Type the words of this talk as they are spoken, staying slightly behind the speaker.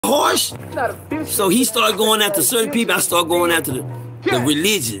harsh. So he started going after certain people. I started going after the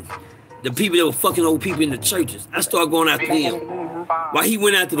religion. The people that were fucking old people in the churches. I started going after them. While he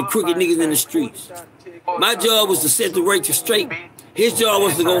went after the crooked niggas in the streets. My job was to set the rates straight. His job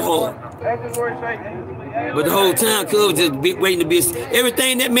was to go hard. But the whole time, Cub just waiting to be.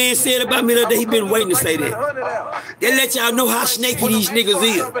 Everything that man said about me the other day, he been waiting to say that. They let y'all know how snaky these niggas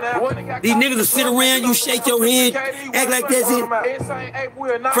is. These niggas will sit around, you shake your head, act like that's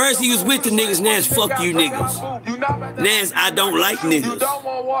it. First he was with the niggas, now it's fuck you niggas. Now it's I don't like niggas.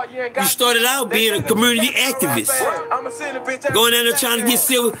 You started out being a community activist. Going down there trying to get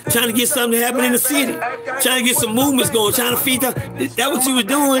civil, trying to get something to happen in the city. Trying to get some movements going, trying to feed them. That what you was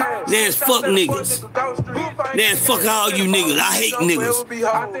doing? Now it's fuck niggas. Now fuck all you niggas. I hate niggas.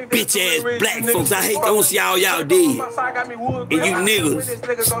 Bitch ass black folks. I hate don't see all y'all dead. And you niggas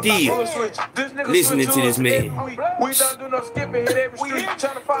still listening to this man.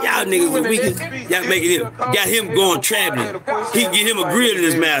 Y'all niggas we can y'all making him got him going traveling. He can get him a grill in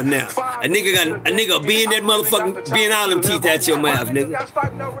his mouth now. A nigga being that motherfucking being all them teeth out your mouth, nigga.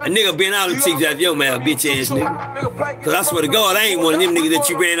 A nigga being all them teeth out your mouth, bitch ass nigga. Cause I swear to God, I ain't one of them niggas that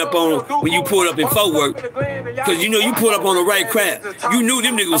you ran up on when you pulled up in Fort Worth. Cause you know you pulled up on the right crowd. You knew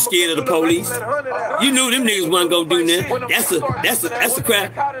them niggas was scared of the police. You knew them niggas wasn't gonna do nothing. That's the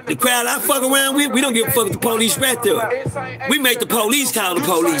crowd. The crowd I fuck around with, we don't give a fuck with the police right there. We make the police call the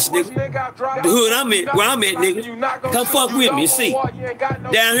police, nigga. The hood I'm at, where I'm at, nigga. Come fuck with me and see.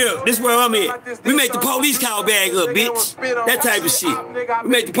 Down here, this where I'm at. We make the police call bag up, bitch. That type of shit. We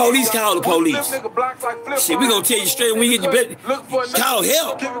make the police call the police. Shit, we gonna tell you straight when we get you better. Call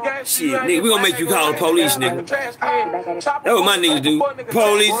help. Shit, nigga, we gonna make you call the police, nigga. That's what my niggas do.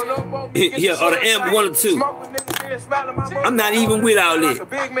 Police, yeah, or the amp 1 or 2. I'm not even with all that.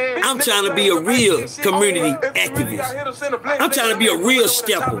 I'm trying to be a real community activist. I'm trying to be a real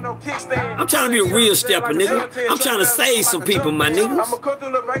stepper. I'm trying to be a real stepper, nigga. I'm trying to save some people, my niggas.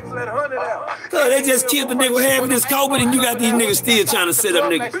 So they just killed the nigga having this COVID and you got these niggas still trying to set up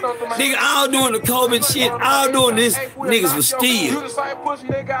niggas. Nigga, all doing the COVID shit, all doing this, niggas was still.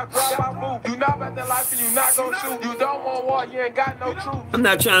 I'm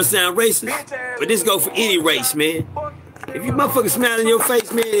not trying to sound racist, but this go for any race, man. If you motherfuckers smile in your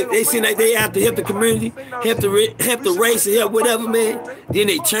face, man, they seem like they have to help the community, help the race, and help whatever, man. Then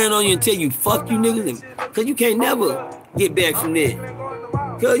they turn on you and tell you, fuck you niggas, cause you can't never get back from that.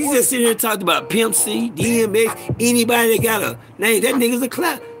 Cause you just sitting here and talked about Pimp C, DMX, anybody that got a name, that nigga's a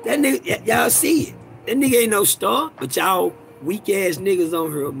clout. That nigga, y'all see it. That nigga ain't no star, but y'all weak ass niggas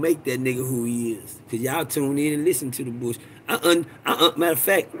on here make that nigga who he is. Cause y'all tune in and listen to the bush. Matter of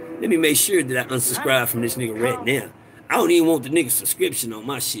fact, let me make sure that I unsubscribe from this nigga right now. I don't even want the nigga subscription on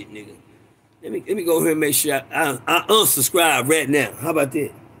my shit, nigga. Let me go here and make sure I unsubscribe right now. How about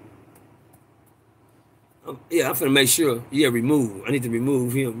that? Yeah, I'm finna make sure. Yeah, remove. I need to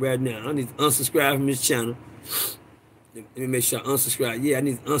remove him right now. I need to unsubscribe from his channel. Let me make sure I unsubscribe. Yeah, I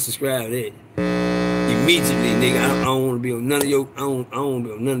need to unsubscribe that immediately, nigga. I don't want to be on none of your. I don't want to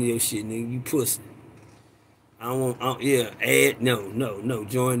be on none of your shit, nigga. You pussy. Yeah, add, no,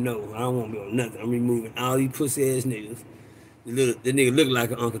 join, no. I don't want to be on nothing. I'm removing all these pussy ass niggas. The nigga look like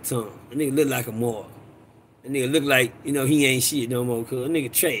an Uncle Tom. The nigga look like a Marv. The nigga look like, you know, he ain't shit no more, cuz. The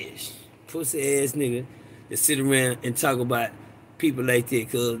nigga trash. Pussy ass nigga that sit around and talk about people like that,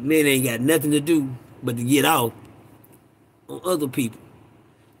 cuz men ain't got nothing to do but to get off on other people.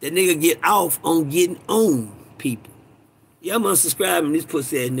 That nigga get off on getting on people. Yeah, I'm unsubscribing this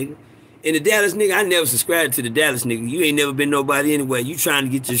pussy ass nigga. And the Dallas nigga, I never subscribed to the Dallas nigga. You ain't never been nobody anyway. You trying to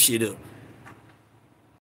get your shit up.